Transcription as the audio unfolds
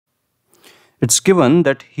It's given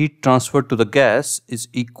that heat transferred to the gas is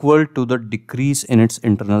equal to the decrease in its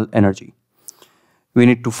internal energy. We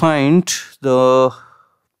need to find the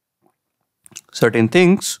certain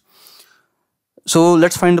things. So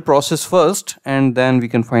let's find the process first, and then we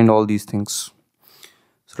can find all these things.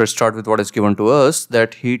 So let's start with what is given to us,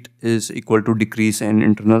 that heat is equal to decrease in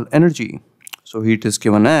internal energy. So heat is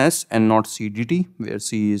given as N naught C dt, where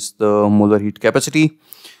C is the molar heat capacity,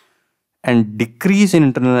 and decrease in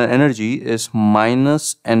internal energy is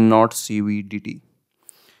minus N naught CV dt.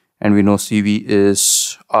 And we know CV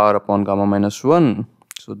is R upon gamma minus 1.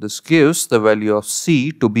 So this gives the value of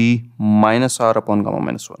C to be minus R upon gamma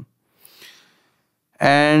minus 1.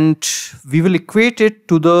 And we will equate it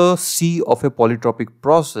to the C of a polytropic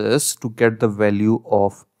process to get the value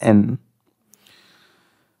of N.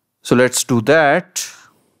 So let's do that.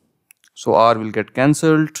 So R will get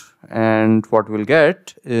cancelled, and what we'll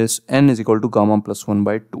get is N is equal to gamma plus 1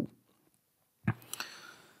 by 2.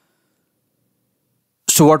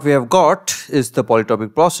 So what we have got is the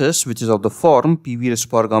polytropic process, which is of the form PV raised to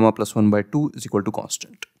power gamma plus 1 by 2 is equal to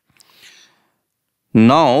constant.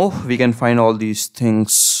 Now we can find all these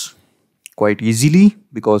things quite easily,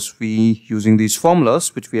 because we, using these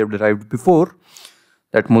formulas which we have derived before,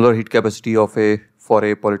 that molar heat capacity of for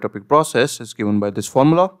a polytropic process is given by this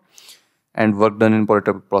formula, and work done in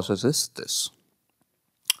polytropic process is this.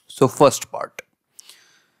 So first part,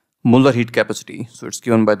 molar heat capacity. So it's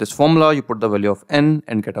given by this formula. You put the value of N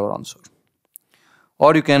and get our answer.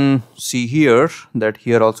 Or you can see here that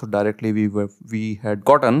here also directly we had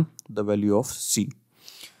gotten the value of C.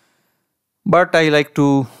 But I like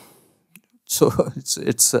to, so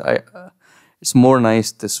it's more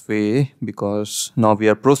nice this way, because now we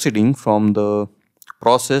are proceeding from the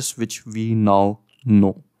process which we now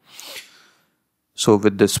know. So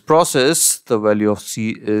with this process, the value of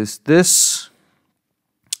C is this.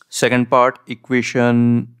 Second part,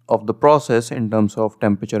 equation of the process in terms of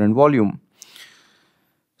temperature and volume.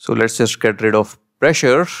 So let's just get rid of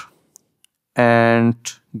pressure and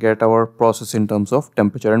get our process in terms of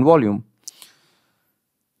temperature and volume.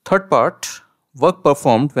 Third part, work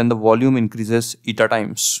performed when the volume increases eta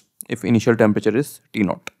times if initial temperature is T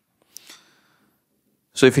naught.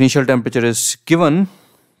 So if initial temperature is given,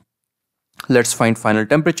 let's find final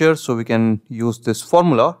temperature, so we can use this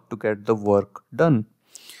formula to get the work done.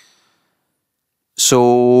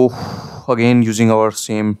 So again, using our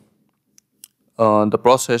same the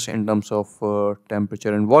process in terms of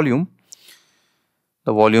temperature and volume,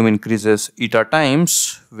 the volume increases eta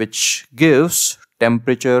times, which gives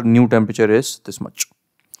temperature, new temperature is this much.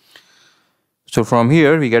 So from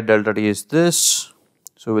here we get delta T is this.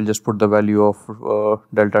 So we'll just put the value of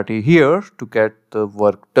delta T here to get the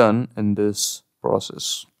work done in this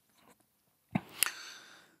process.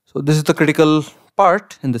 So this is the critical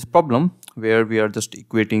part in this problem, where we are just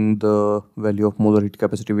equating the value of molar heat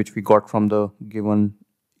capacity which we got from the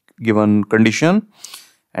given condition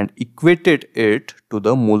and equated it to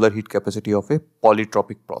the molar heat capacity of a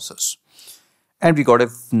polytropic process. And we got a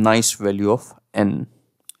nice value of N.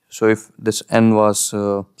 So if this N was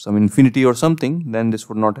some infinity or something, then this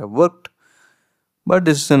would not have worked. But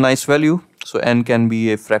this is a nice value. So N can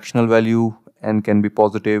be a fractional value, N can be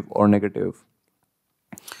positive or negative.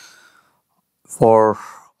 For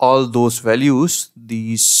all those values,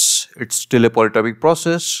 it's still a polytropic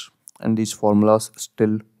process, and these formulas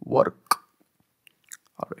still work.